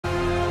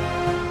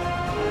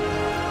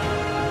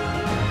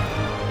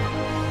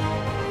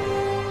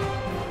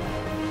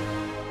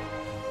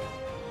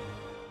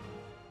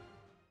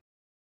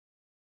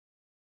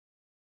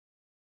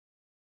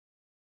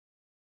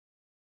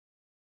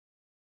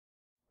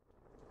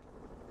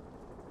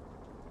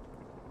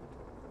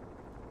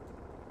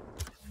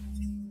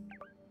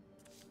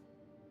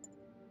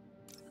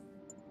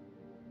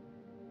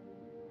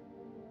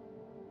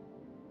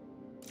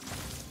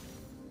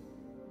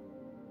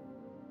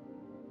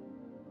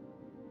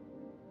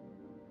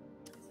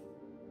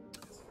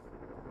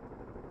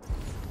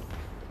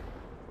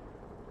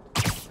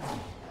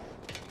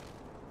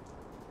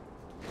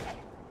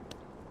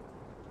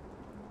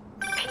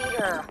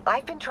Peter,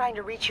 I've been trying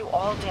to reach you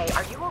all day.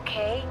 Are you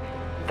okay?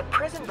 The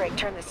prison break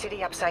turned the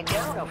city upside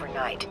down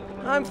overnight.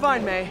 I'm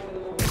fine, May.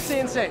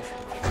 Staying safe.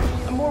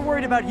 I'm more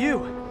worried about you.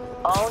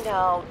 Oh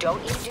no,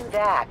 don't you do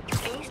that.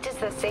 Feast is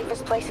the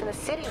safest place in the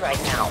city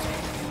right now.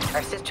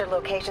 Our sister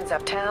locations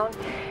uptown,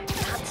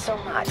 not so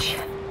much.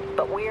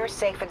 But we're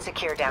safe and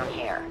secure down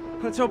here.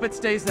 Let's hope it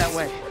stays that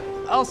way.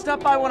 I'll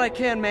stop by when I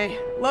can, May.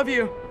 Love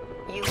you.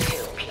 You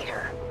too,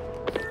 Peter.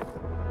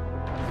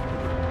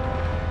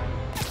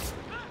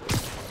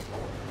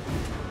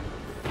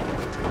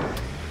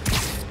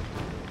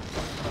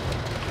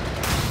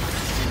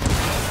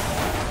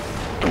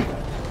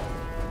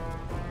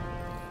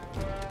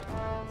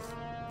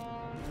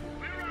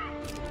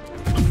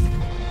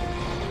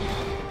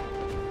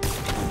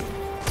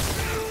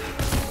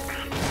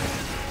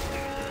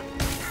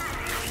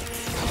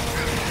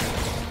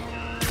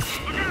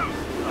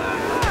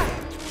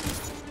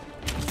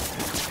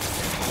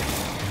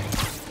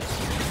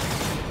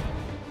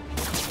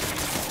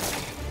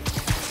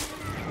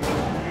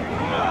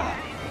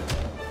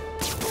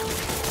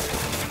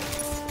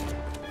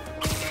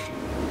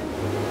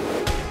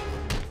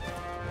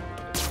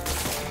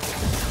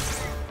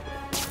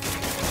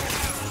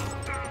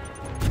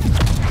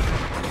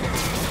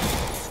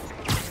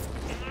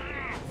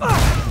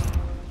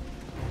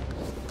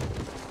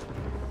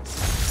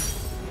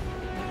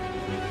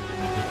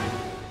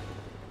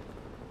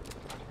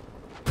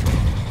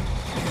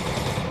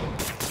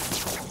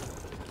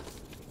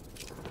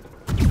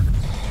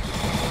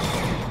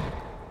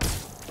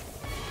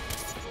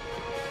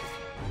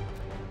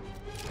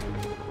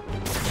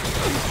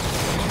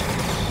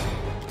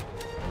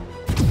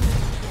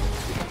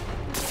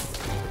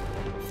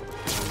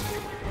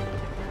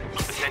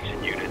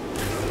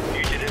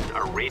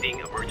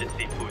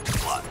 Emergency food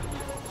supplies.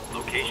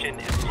 Location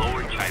is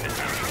Lower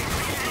Chinatown.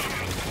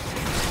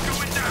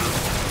 Going down!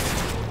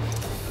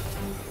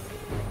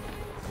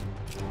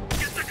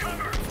 Get the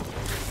cover!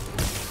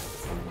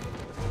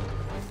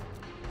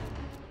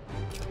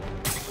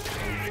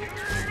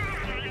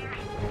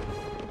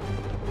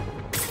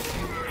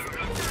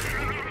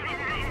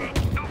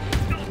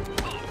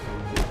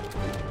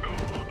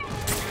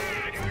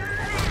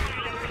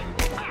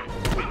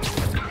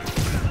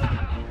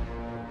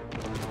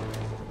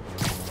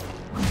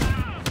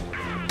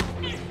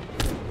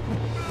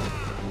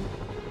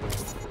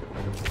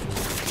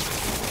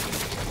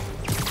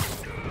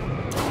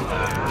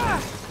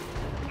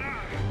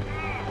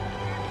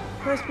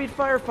 High-speed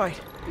firefight.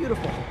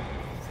 Beautiful.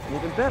 And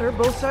even better,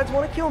 both sides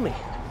want to kill me.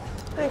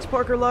 Thanks,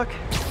 Parker Luck.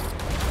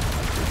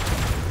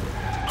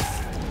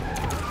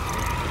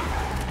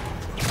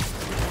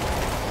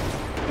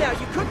 Now,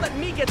 you could let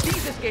me get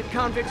these escaped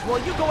convicts while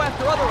you go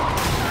after other ones.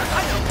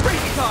 I know,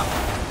 crazy talk!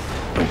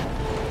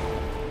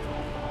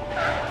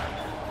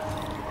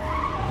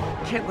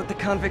 Can't let the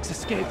convicts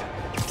escape.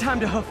 Time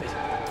to hoof it.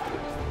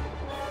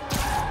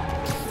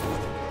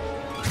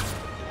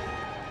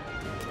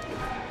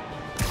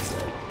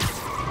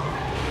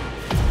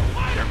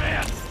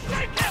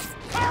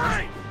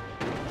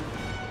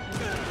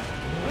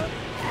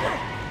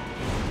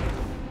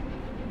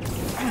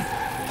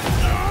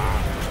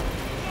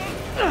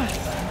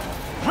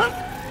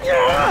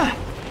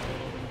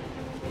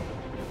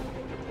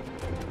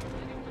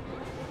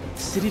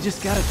 City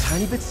just got a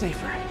tiny bit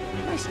safer.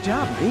 Nice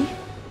job, me.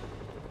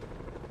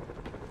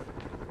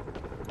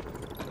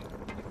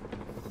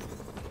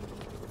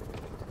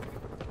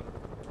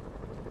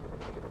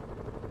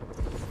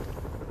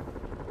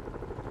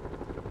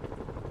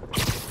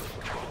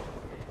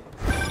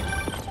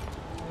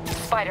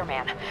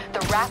 Spider-Man, the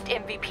Raft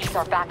MVPs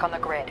are back on the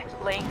grid,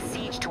 laying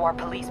siege to our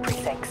police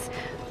precincts.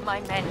 My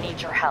men need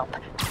your help,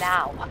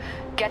 now.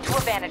 Get to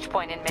a vantage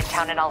point in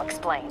Midtown and I'll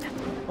explain.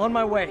 On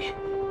my way.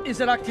 Is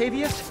it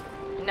Octavius?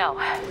 No,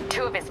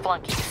 two of his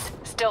flunkies,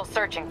 still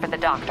searching for the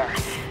doctor.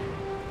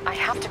 I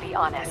have to be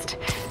honest,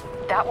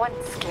 that one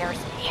scares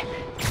me.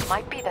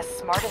 Might be the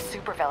smartest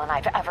supervillain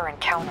I've ever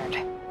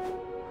encountered.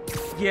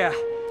 Yeah,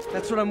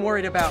 that's what I'm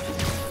worried about.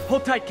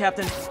 Hold tight,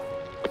 Captain.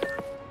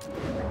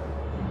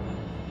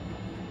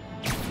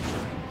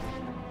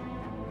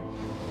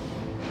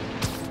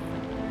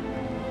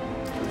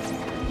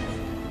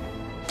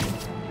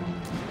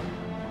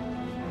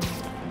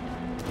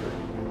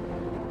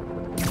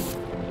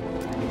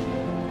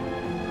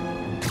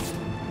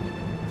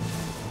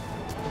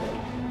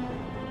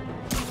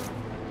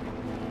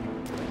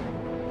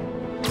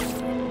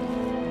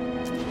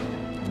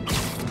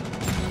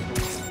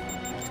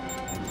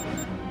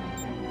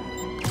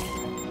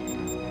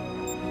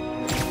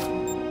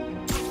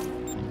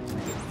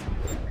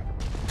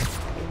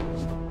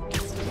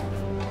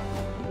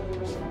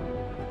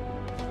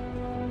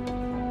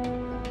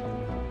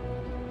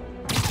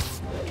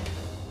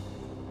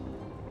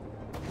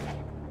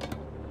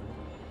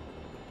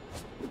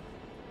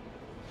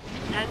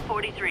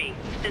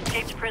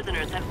 Escaped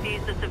prisoners have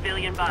seized the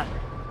civilian bus.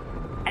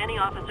 Any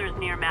officers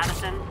near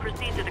Madison,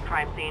 proceed to the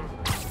crime scene.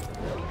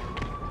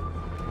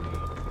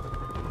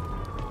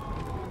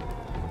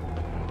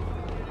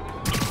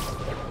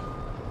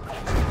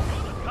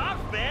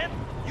 Cops, man!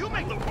 You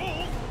make the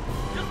rules!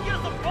 Just get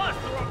us a bus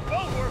or a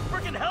boat or a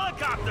freaking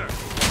helicopter!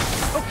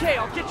 Okay,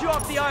 I'll get you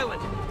off the island.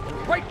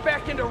 Right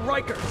back into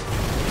Rikers.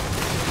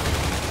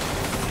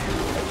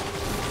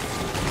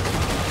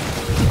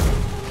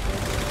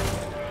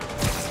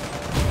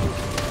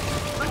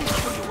 Let me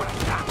show you what I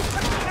got!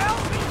 Help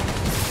me!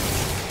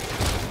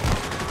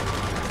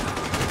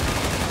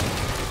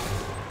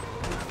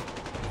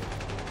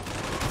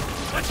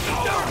 Let's go!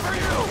 Down for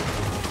you!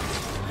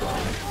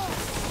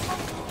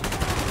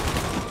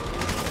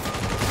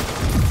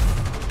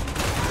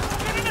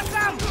 Getting us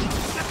out!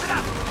 Step it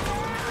up!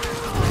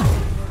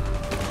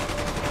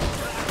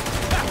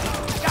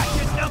 Got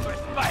your number,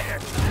 Spider!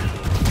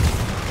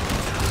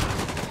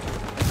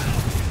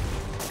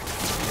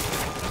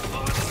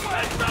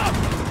 Let's up!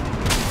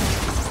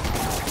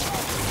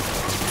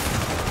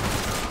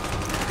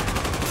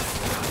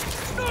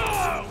 No!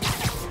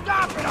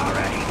 Stop it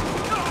already!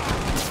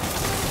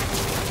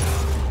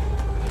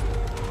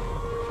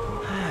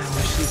 I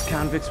wish these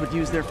convicts would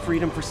use their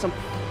freedom for some...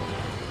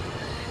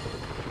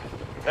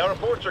 Now,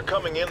 reports are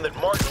coming in that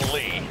Martin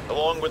Lee,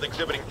 along with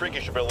exhibiting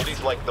freakish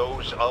abilities like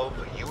those of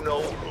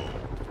you-know-who,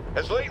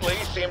 has lately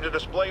seemed to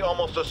display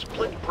almost a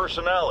split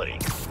personality.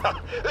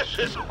 This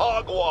is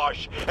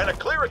hogwash, and a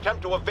clear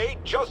attempt to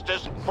evade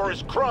justice for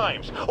his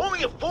crimes.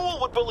 Only a fool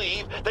would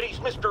believe that he's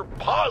Mr.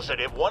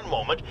 Positive one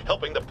moment,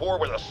 helping the poor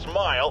with a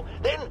smile,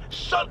 then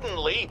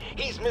suddenly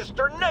he's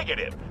Mr.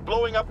 Negative,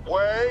 blowing up,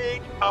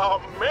 wait a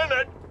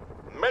minute,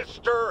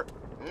 Mr.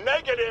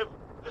 Negative.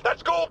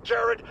 That's gold,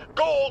 Jared.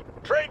 Gold.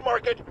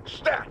 Trademark it.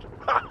 Stat.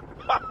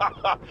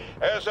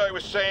 As I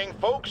was saying,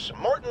 folks,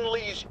 Martin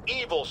Lee's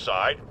evil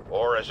side,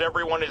 or as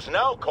everyone is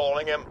now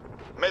calling him,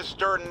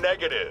 Mr.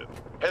 Negative,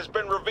 has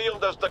been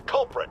revealed as the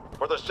culprit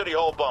for the City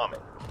Hall bombing.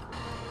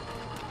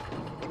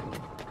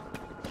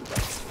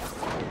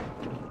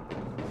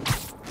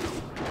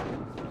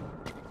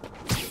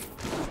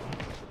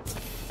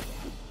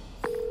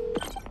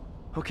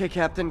 Okay,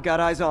 Captain,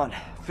 got eyes on.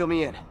 Fill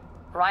me in.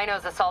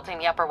 Rhino's assaulting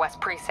the Upper West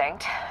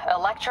Precinct.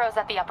 Electro's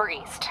at the Upper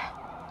East.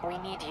 We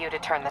need you to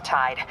turn the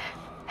tide.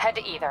 Head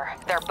to either.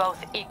 They're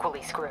both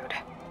equally screwed.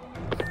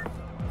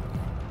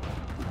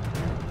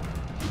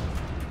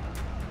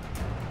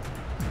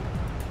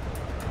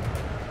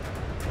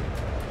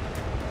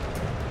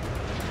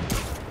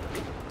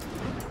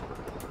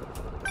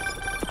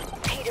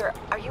 Peter,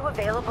 are you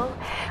available?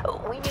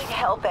 We need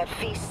help at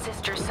Feast's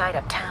sister side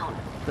of town.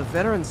 The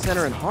Veterans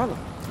Center in Harlem.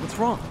 What's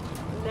wrong?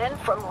 Men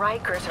from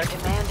Rikers are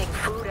demanding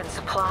food and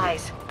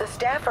supplies. The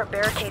staff are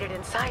barricaded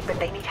inside, but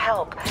they need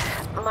help.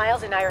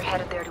 Miles and I are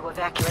headed there to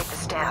evacuate the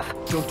staff.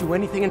 Don't do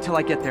anything until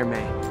I get there,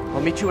 May.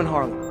 I'll meet you in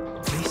Harlem.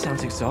 May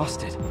sounds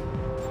exhausted.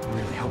 I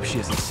really hope she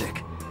isn't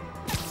sick.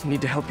 Need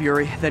to help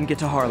Yuri, then get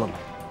to Harlem.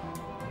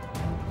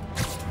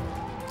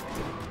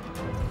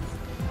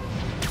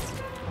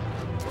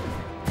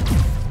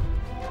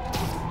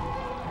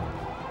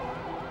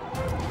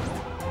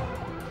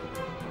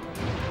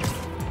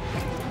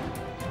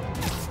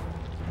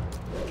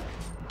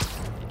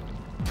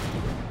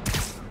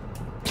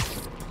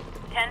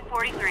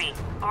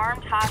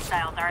 Armed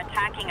hostiles are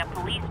attacking a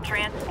police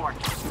transport.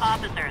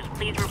 Officers,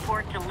 please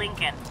report to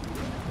Lincoln.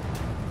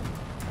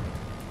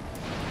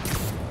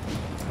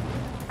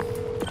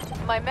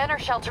 My men are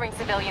sheltering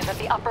civilians at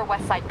the Upper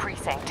West Side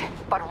Precinct,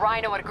 but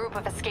Rhino and a group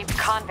of escaped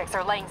convicts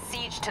are laying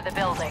siege to the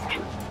building.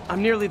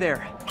 I'm nearly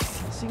there.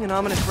 Seeing an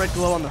ominous red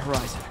glow on the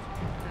horizon.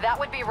 That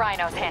would be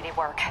Rhino's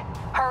handiwork.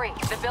 Hurry,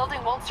 the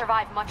building won't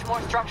survive much more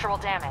structural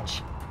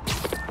damage.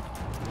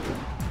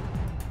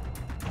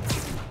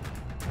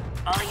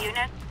 All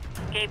units,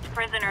 escaped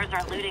prisoners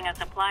are looting a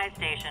supply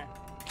station.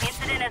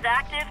 Incident is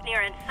active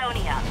near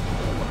Ansonia.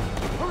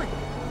 Hurry!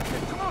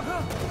 Come on,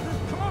 huh?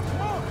 Come on,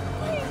 come on!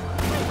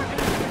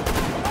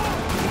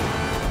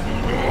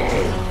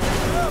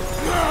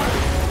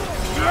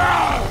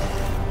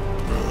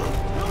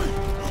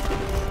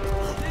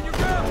 Stand your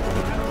ground!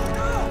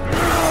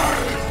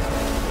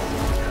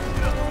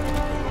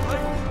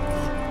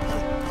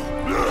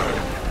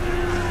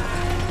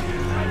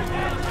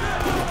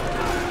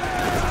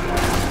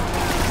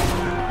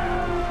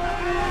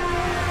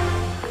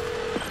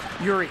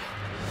 Yuri,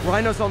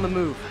 Rhino's on the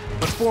move,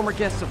 but former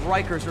guests of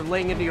Rikers are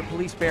laying into your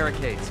police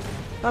barricades.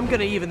 I'm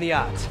gonna even the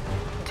odds.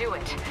 Do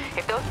it.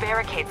 If those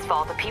barricades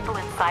fall, the people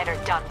inside are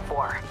done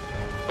for.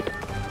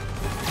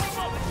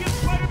 Let's give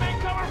Spider-Man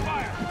cover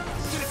fire!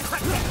 He's gonna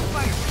crack that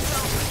fire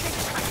so we can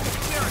crack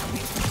the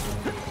barricade.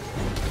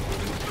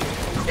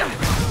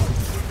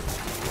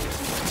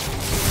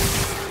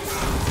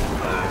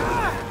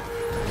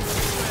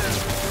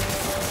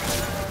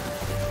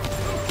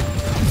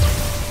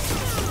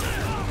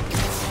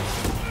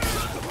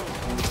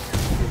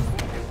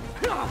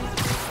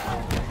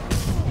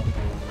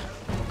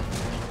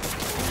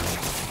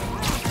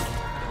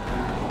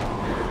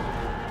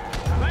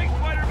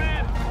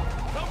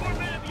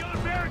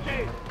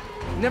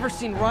 Never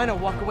seen Rhino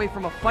walk away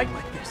from a fight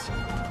like this.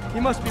 He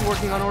must be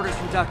working on orders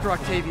from Dr.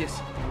 Octavius,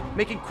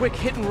 making quick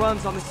hit and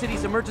runs on the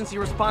city's emergency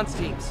response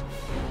teams.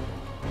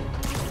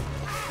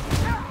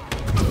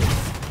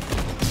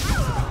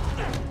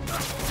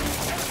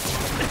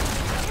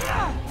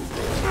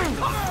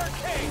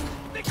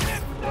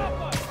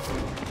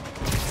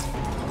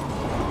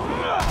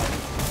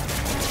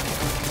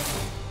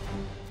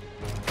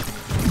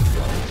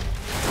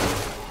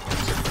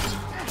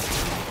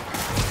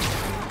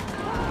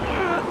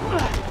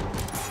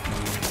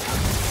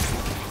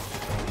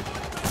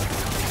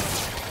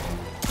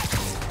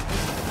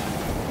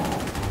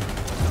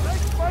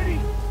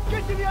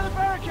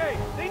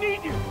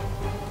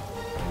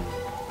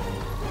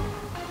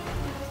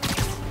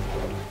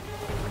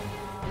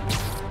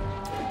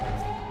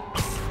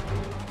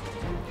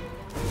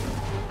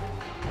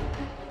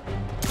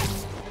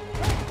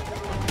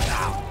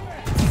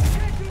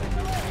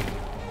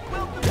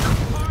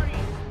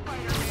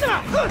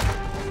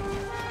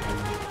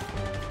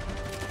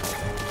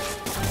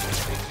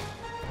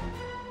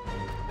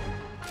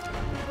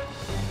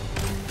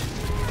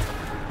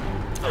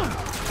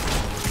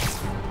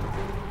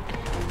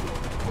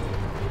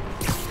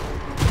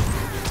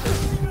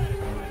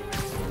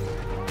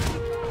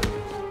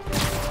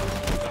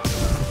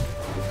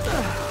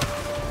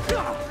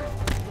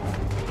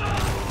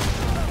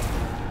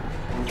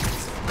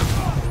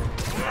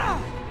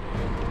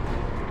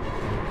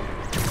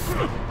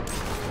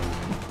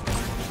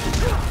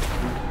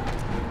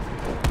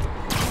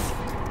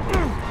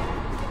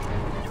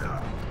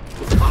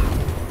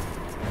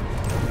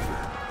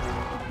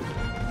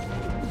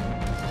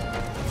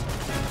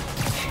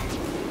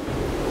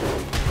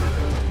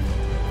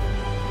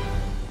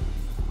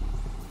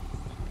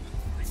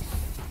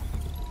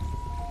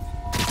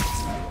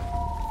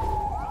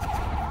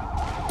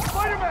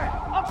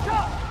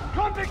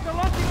 Convicts are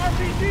launching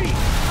RPGs!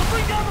 They'll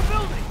bring down the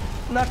building!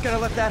 Not gonna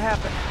let that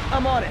happen.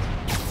 I'm on it.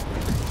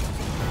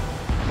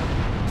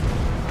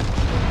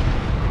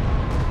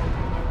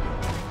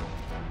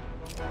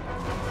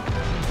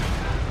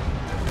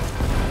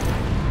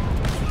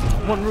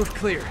 One roof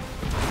clear.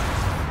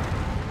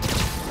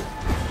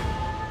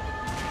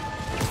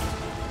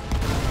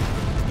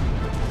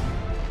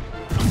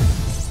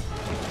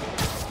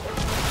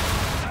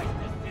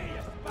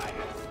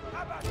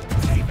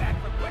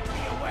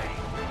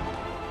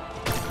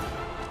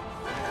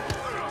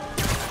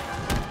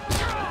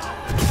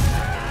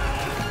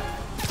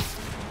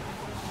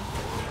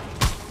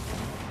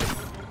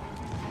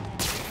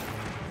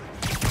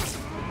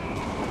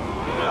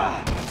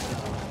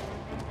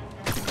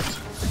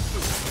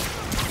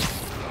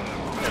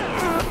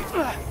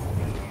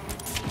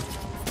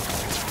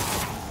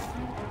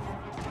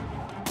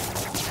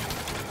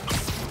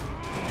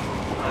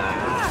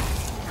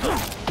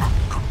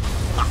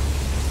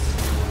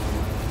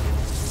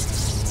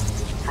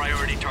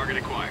 Target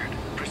acquired.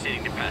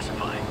 Proceeding to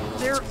pacify.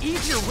 There are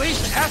easier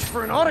ways to ask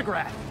for an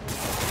autograph.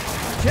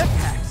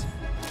 Jetpacks?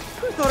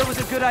 Who thought it was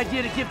a good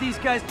idea to give these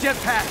guys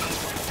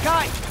jetpacks?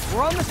 Guys,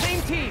 we're on the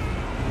same team.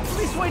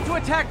 Please wait to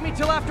attack me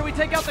till after we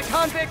take out the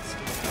convicts.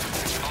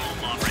 All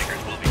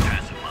lawbreakers will be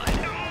pacified.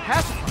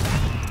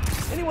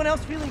 Pacified? Anyone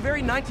else feeling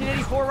very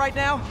 1984 right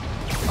now?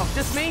 Oh,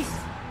 just me?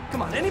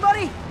 Come on,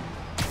 anybody?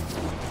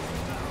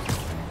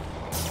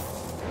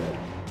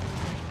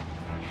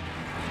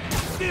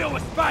 Deal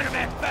with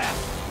Spider-Man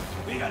fast!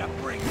 We gotta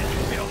bring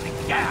this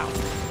building down!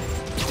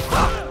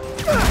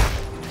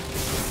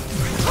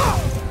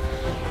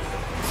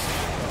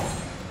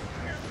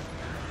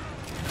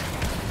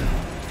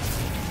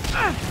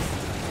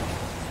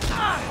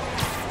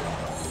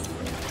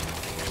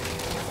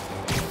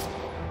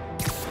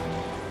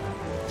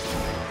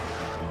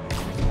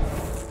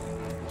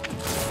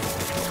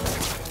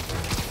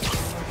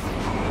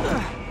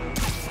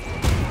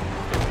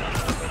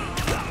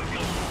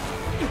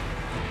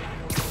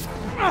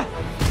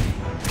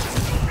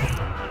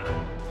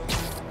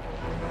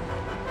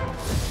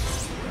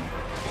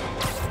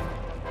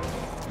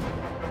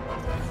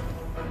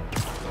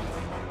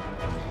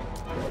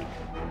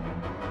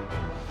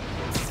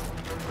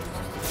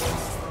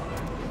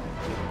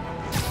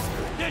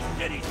 This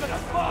city's gonna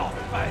fall,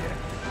 Spider!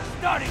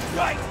 Starting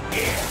right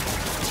here!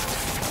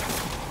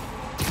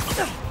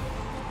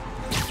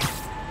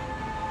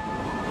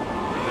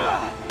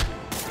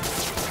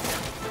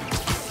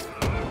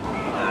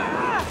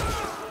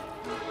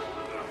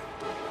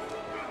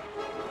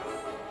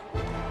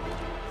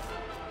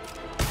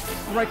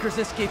 Riker's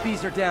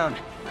escapees are down.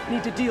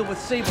 Need to deal with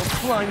Sable's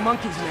flying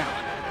monkeys now.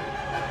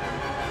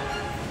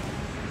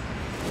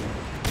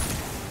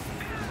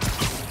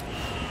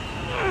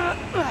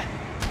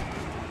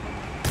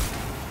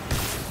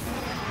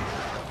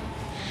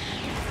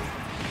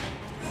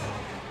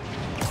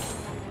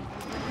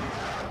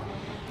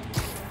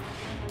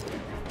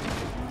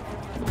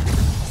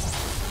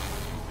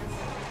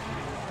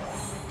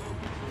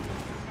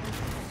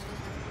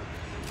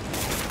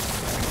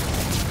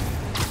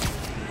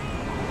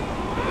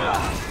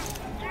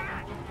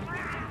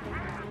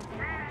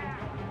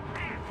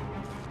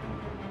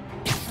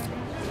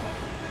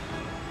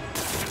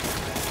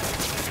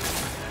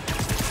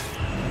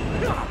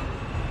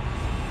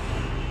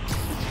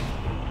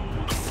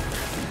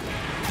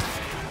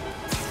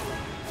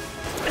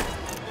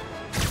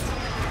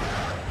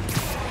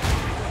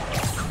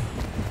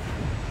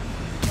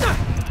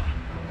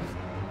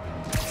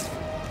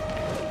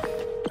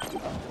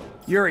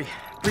 Yuri,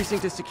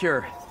 precinct is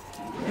secure.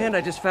 And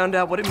I just found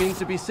out what it means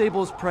to be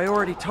Sable's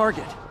priority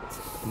target.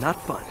 Not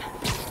fun.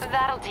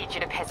 That'll teach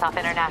you to piss off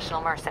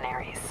international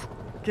mercenaries.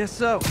 Guess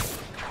so.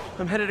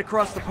 I'm headed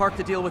across the park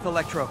to deal with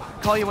Electro.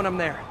 Call you when I'm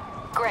there.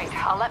 Great.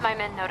 I'll let my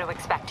men know to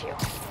expect you.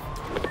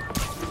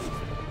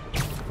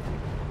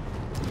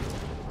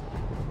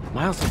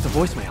 Miles left a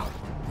voicemail.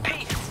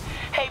 Pete!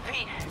 Hey,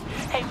 Pete.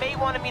 Hey, May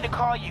wanted me to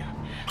call you.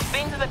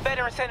 Things in the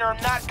Veteran Center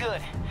are not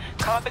good.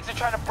 Convicts are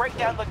trying to break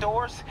down the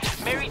doors.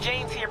 Mary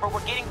Jane's here, but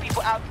we're getting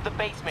people out to the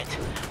basement.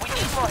 We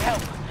need more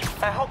help.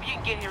 I hope you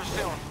can get here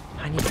soon.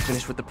 I need to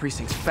finish with the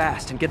precincts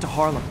fast and get to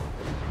Harlem.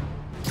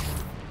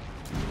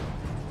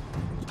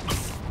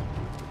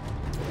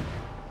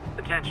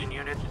 Attention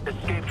units,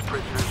 escaped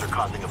prisoners are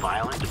causing a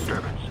violent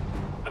disturbance.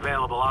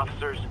 Available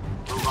officers,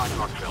 move on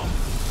Yorkville.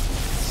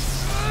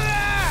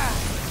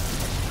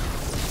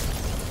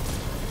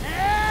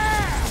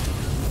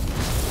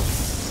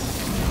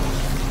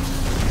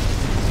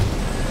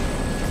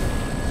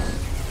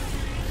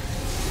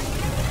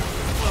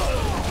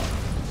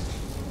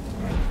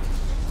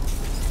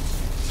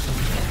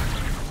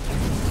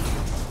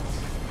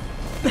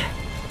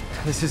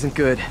 This isn't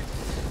good.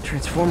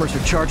 Transformers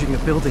are charging the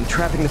building,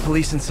 trapping the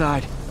police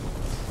inside.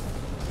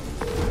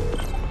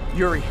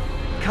 Yuri,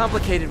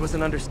 complicated was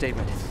an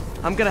understatement.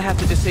 I'm gonna have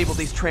to disable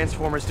these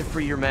transformers to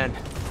free your men.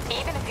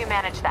 Even if you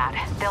manage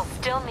that, they'll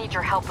still need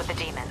your help with the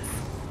demons.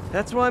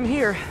 That's why I'm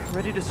here,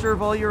 ready to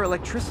serve all your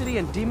electricity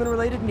and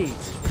demon-related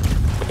needs.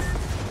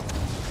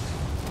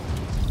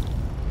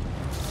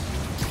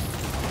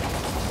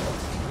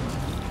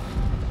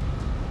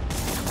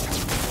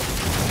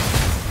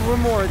 4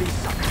 more of these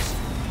suckers.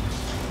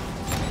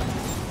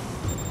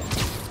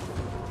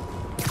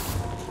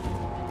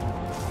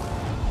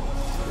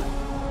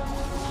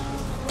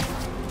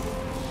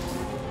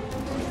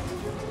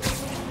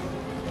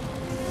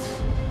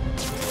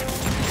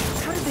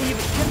 How did they even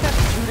get that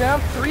 2 down,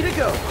 3 to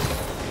go?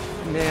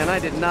 Man, I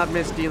did not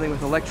miss dealing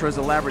with Electro's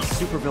elaborate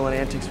supervillain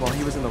antics while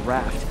he was in the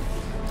raft.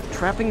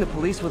 Trapping the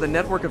police with a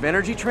network of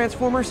energy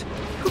transformers?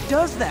 Who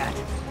does that?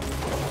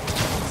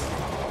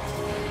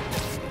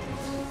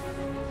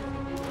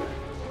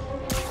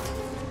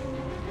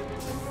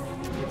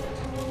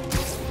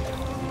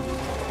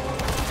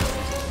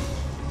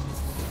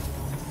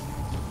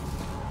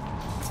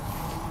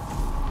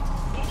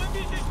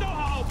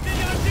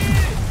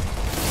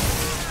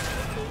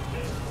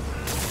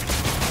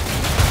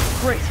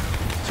 Great.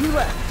 2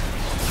 left.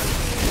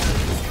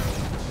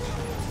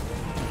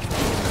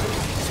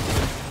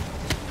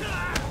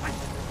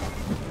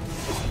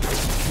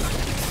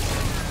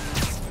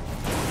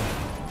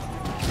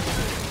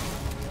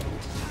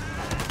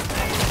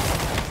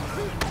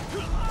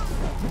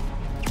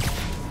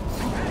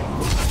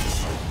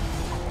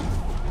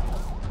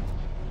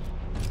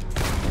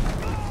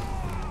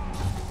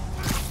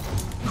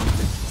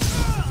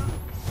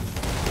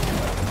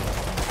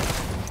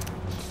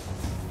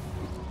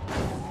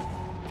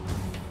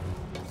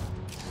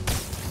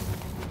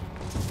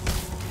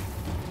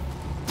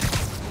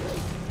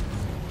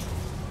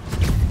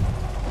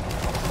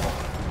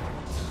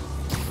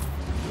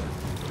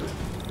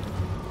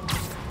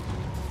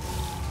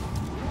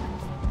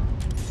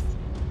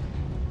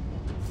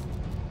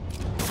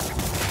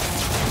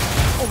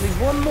 Only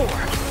 1 more.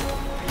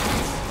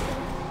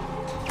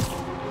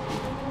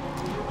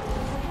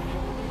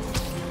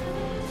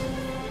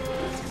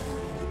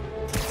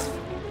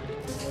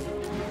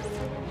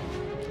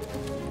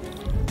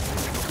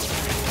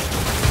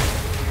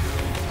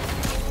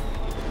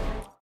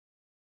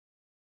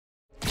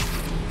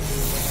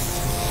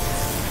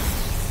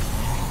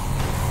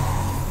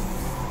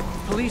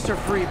 Police are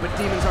free, but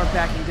demons aren't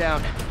backing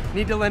down.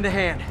 Need to lend a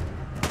hand.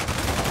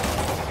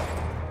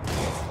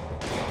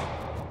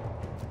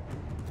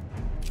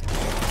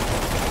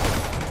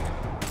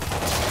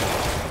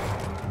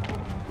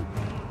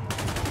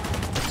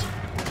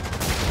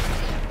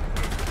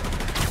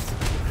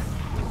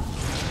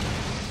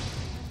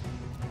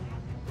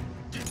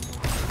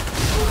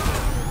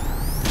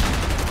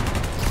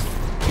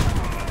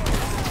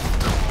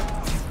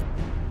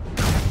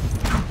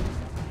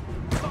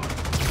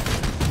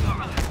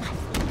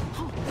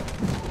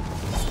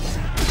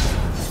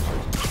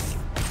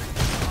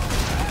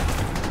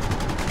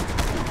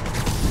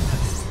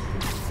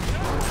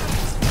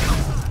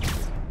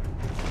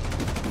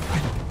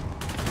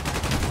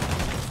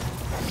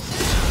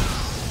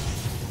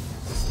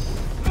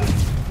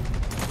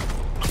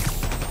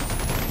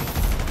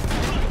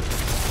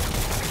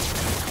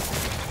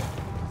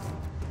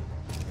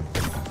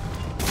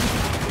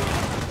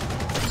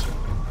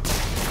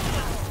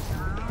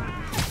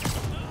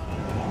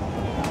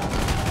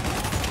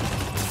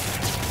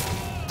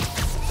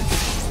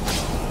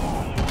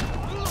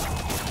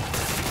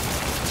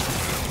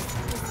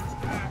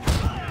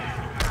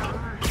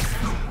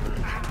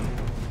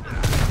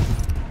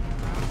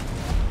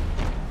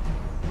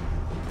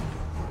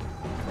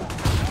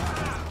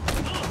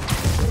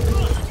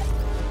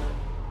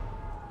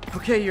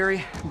 Okay,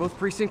 Yuri. Both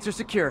precincts are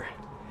secure.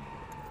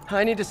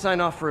 I need to sign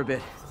off for a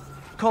bit.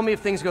 Call me if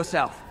things go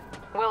south.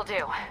 Will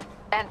do.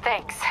 And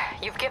thanks.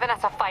 You've given us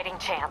a fighting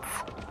chance.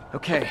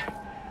 Okay.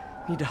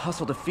 Need to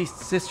hustle to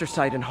Feast's sister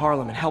site in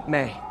Harlem and help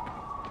May.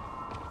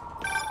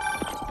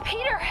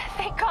 Peter,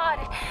 thank God.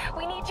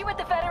 We need you at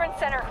the Veteran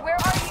Center. Where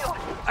are you?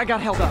 I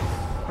got held up.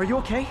 Are you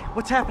okay?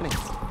 What's happening?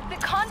 The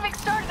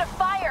convicts started a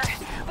fire.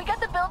 We got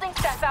the building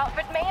staff out,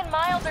 but May and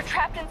Miles are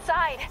trapped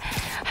inside.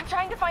 I'm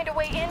trying to find a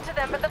way into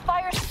them, but the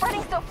fire's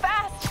spreading so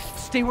fast.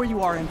 Stay where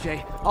you are,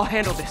 MJ. I'll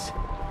handle this.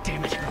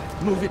 Damn it.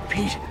 Move it,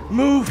 Pete.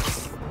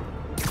 Move!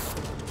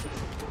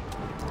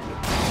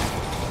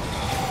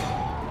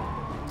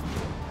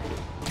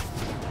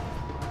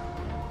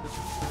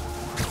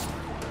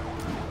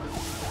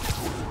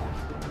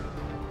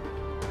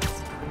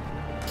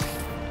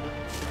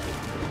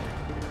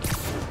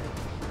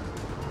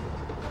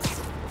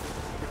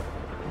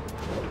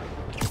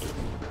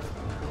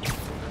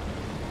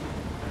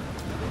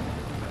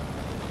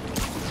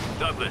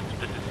 Douglas,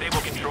 this is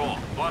Stable Control.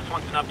 Boss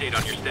wants an update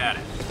on your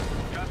status.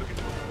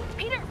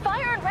 Peter,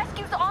 fire and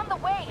rescue's on the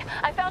way.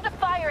 I found a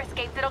fire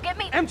escape that'll get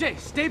me... MJ,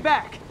 stay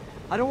back!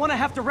 I don't want to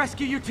have to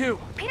rescue you too.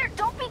 Peter,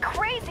 don't be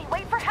crazy.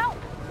 Wait for help.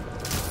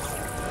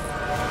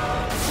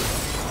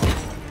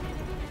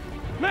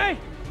 May!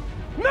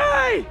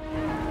 May!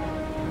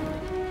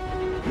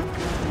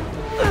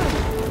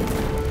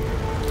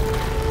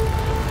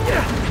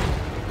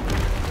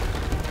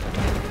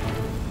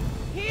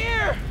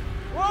 Here!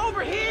 We're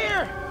over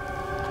here!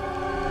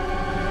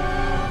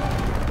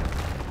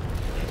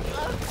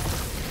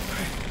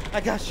 I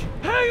got you.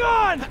 Hang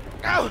on!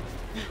 Ow!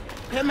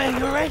 Hey, man,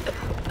 you alright?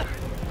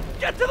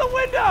 Get to the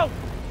window!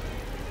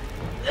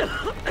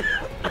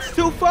 It's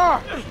too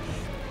far!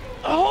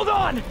 Hold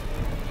on!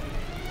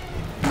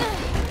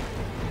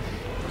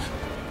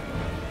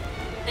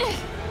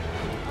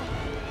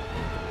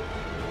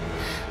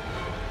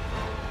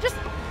 Just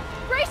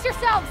brace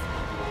yourselves!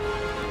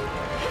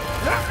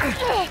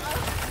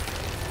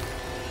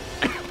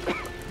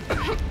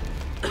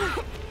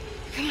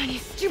 Come on, you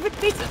stupid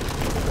piece of...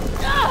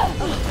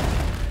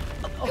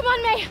 Come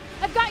on, May!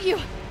 I've got you!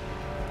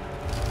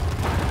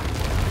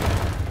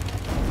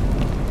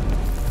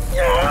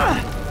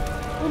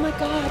 Oh my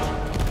god.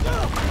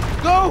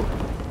 Go!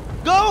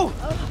 Go!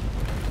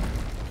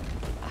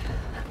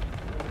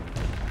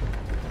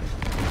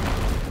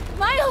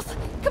 Miles!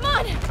 Come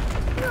on!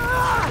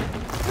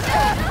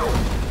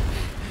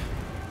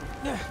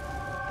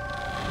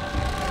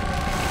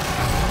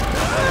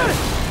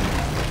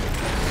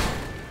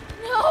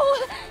 No!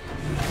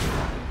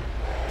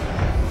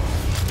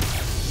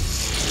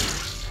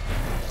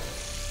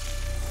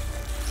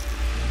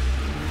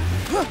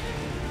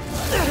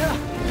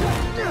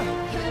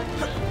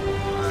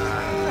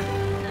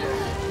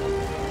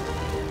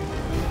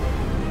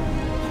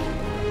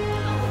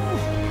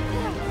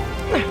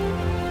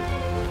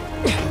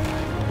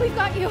 We've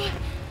got you.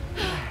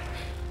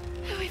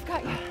 We've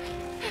got you.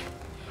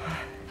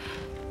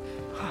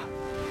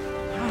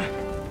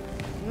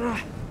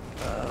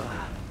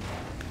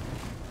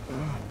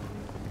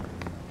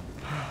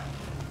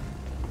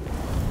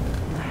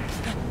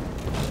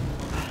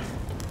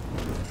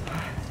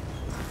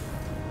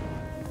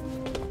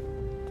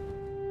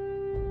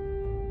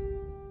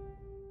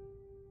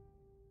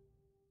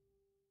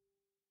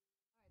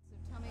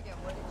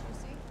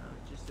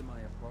 Just in my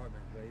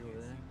apartment, right over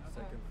there,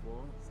 second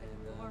floor,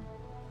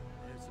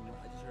 and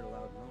I just heard a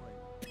loud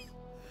noise.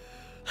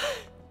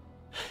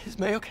 Is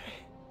May okay?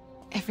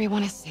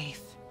 Everyone is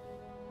safe.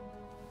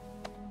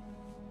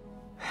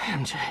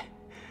 MJ,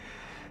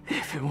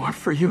 if it weren't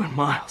for you and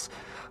Miles,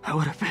 I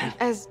would have been...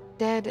 As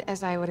dead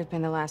as I would have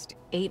been the last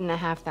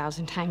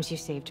 8,500 times you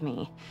saved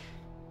me.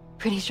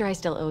 Pretty sure I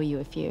still owe you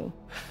a few.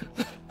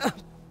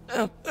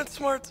 That's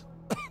smart.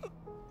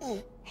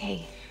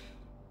 Hey.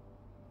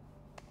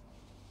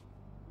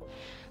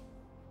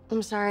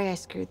 I'm sorry I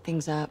screwed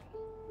things up.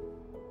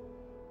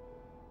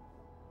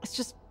 It's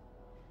just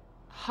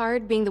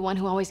hard being the one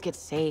who always gets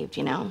saved,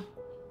 you know?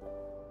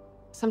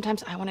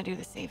 Sometimes I want to do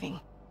the saving.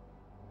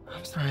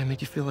 I'm sorry I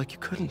made you feel like you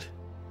couldn't.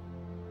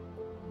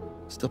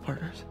 Still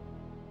partners?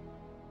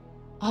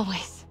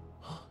 Always.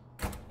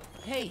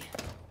 Hey,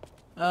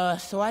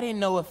 so I didn't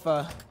know if,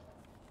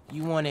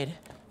 you wanted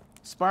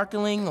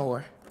sparkling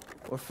or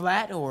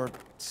flat or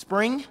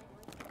spring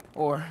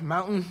or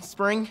mountain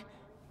spring,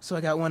 so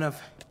I got one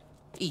of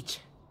each.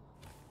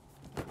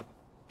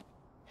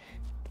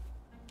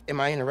 Am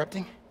I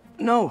interrupting?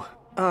 No,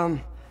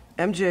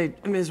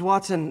 MJ, Ms.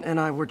 Watson, and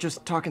I were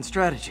just talking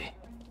strategy.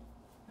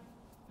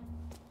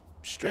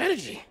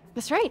 Strategy?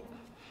 That's right.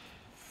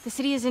 The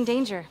city is in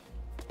danger.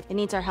 It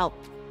needs our help.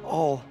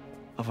 All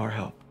of our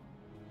help.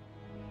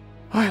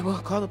 All right, well,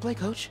 call the play,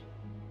 coach.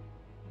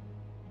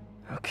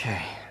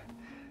 Okay.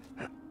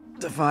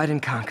 Divide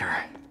and conquer.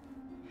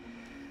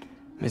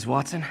 Ms.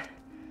 Watson,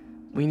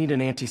 we need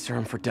an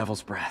anti-serum for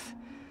Devil's Breath.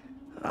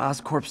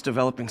 Oscorp's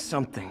developing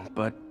something,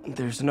 but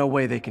there's no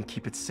way they can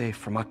keep it safe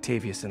from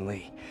Octavius and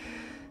Lee.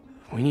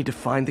 We need to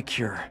find the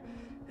cure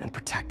and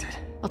protect it.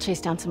 I'll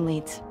chase down some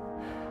leads.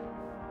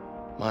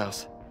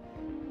 Miles,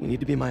 you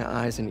need to be my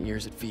eyes and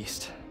ears at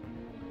Feast.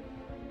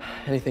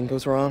 Anything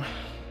goes wrong,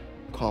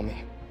 call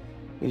me.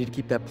 We need to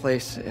keep that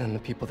place and the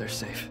people there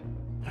safe.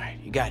 All right,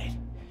 you got it.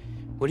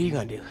 What are you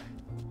gonna do?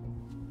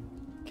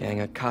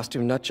 Gang of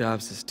costume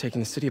nutjobs is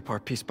taking the city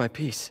apart piece by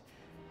piece.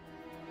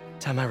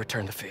 Time I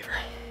return the favor.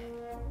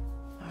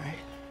 All right.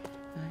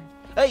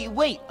 Hey,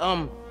 wait,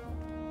 how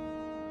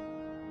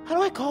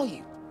do I call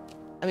you?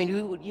 I mean,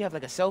 do you have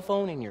like a cell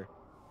phone in your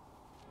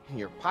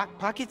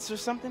pockets or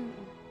something?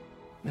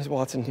 Ms.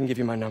 Watson can give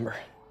you my number.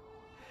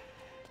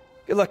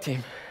 Good luck,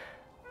 team.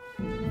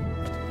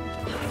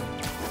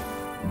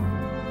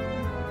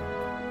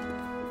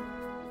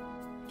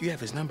 You have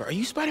his number. Are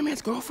you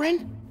Spider-Man's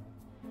girlfriend?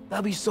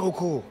 That'd be so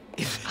cool.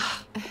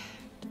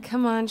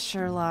 Come on,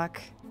 Sherlock.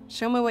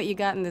 Show me what you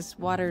got in this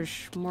water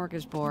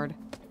smorgasbord.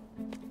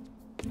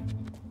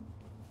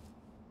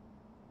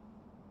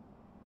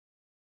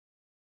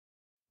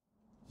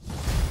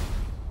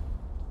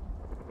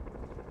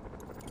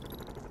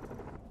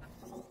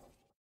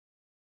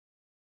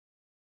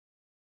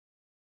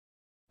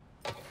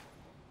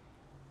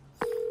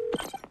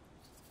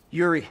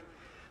 Yuri,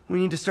 we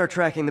need to start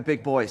tracking the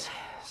big boys.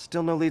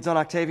 Still no leads on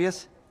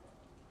Octavius?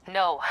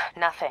 No,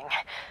 nothing.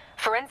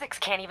 Forensics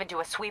can't even do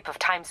a sweep of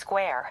Times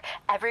Square.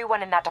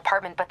 Everyone in that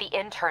department but the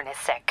intern is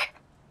sick.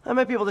 I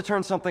might be able to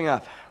turn something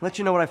up. Let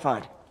you know what I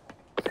find.